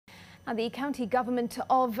The county government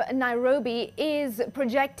of Nairobi is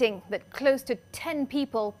projecting that close to 10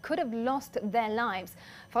 people could have lost their lives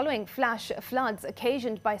following flash floods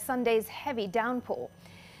occasioned by Sunday's heavy downpour.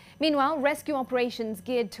 Meanwhile, rescue operations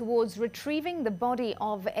geared towards retrieving the body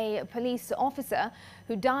of a police officer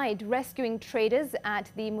who died rescuing traders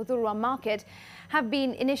at the Muthurwa market have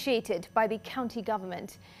been initiated by the county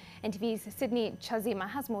government. NTV's Sydney Chazima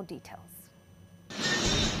has more details.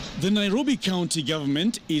 The Nairobi County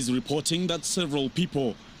government is reporting that several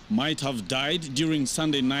people might have died during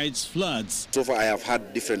Sunday night's floods. So far, I have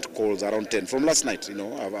had different calls, around 10 from last night.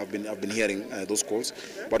 I've been hearing those calls,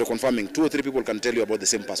 but confirming 2 or 3 people can tell you about the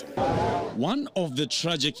same person. One of the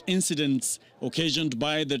tragic incidents occasioned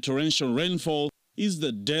by the torrential rainfall is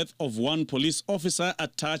the death of one police officer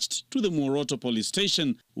attached to the Moroto police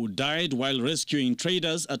station who died while rescuing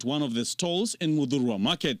traders at one of the stalls in Muthurwa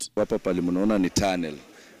market. Hapa pale mnaona ni tunnel.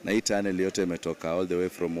 Na hii tunnel yote imetoka all the way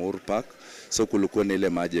from Uhuru Park, so kulikuwa na ile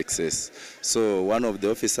maji excess. So one of the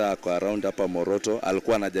officer ako around hapa Moroto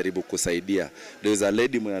alikuwa anajaribu kusaidia. There was a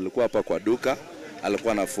lady mwenye alikuwa hapa kwa duka,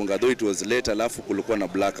 alikuwa anafunga, though it was late, alafu kulikuwa na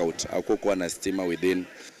blackout, hakukuwa na steamer within.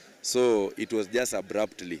 So it was just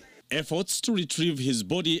abruptly. Efforts to retrieve his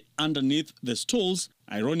body underneath the stalls,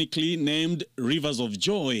 ironically named Rivers of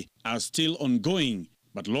Joy, are still ongoing.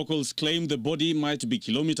 But locals claim the body might be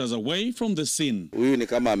kilometers away from the scene. Huyu ni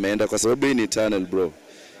kama ameenda kwa sababu hii ni tunnel bro.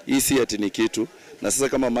 Hii si ati ni kitu. Na sasa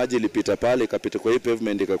kama maji ilipita pale ikapita kwa hii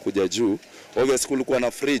pavement ikakuja juu, obviously kulikuwa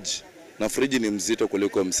na fridge. Na fridge ni mzito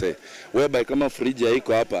kuliko msee. Whereby kama fridge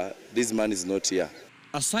haiko hapa, this man is not here.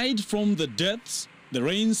 Aside from the deaths, the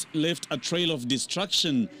rains left a trail of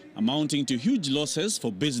destruction amounting to huge losses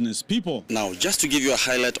for business people. Now, just to give you a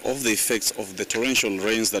highlight of the effects of the torrential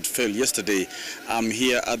rains that fell yesterday, I'm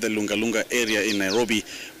here at the Lungalunga area in Nairobi,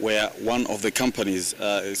 where one of the companies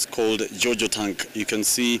is called Jojo Tank. You can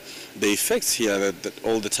see the effects here, that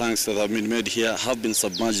all the tanks that have been made here have been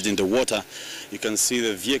submerged in the water. You can see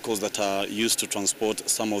the vehicles that are used to transport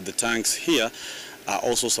some of the tanks here are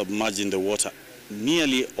also submerged in the water.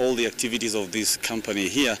 Nearly all the activities of this company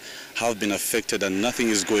here have been affected and nothing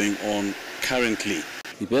is going on currently.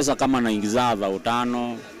 Pesa kama naingiza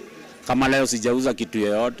 5,000, kama leo sijauza kitu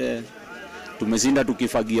yoyote, tumesinda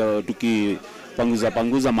tukifagia,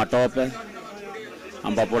 tukipanguza matope,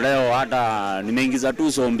 ambapo leo hata nimeingiza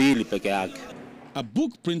tu so 2 peke yake. A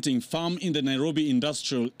book printing firm in the Nairobi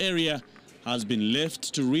industrial area has been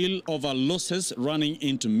left to reel over losses running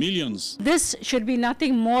into millions. This should be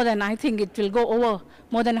nothing more than, I think it will go over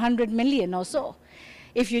more than 100 million or so.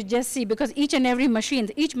 If you just see, because each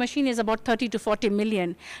machine is about 30 to 40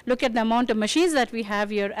 million. Look at the amount of machines that we have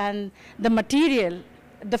here and the material,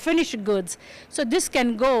 the finished goods. So this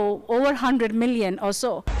can go over 100 million or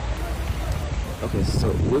so. Okay, so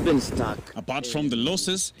we've been stuck. Apart from the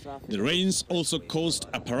losses, the rains also caused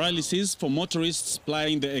a paralysis for motorists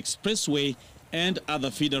plying the expressway and other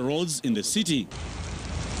feeder roads in the city.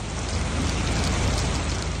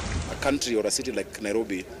 A country or a city like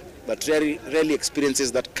Nairobi that rarely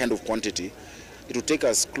experiences that kind of quantity, it would take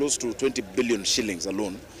us close to 20 billion shillings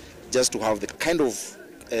alone just to have the kind of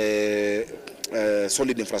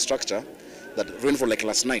solid infrastructure that rainfall like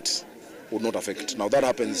last night would not affect. Now that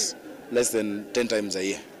happens less than 10 times a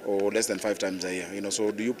year or less than 5 times a year.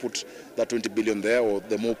 So do you put that 20 billion there or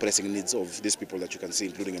the more pressing needs of these people that you can see,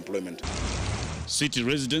 including employment? City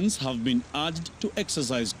residents have been urged to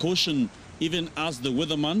exercise caution even as the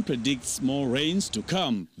weatherman predicts more rains to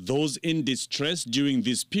come. Those in distress during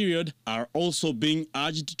this period are also being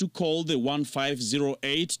urged to call the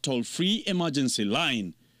 1508 toll-free emergency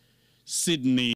line. Sydney.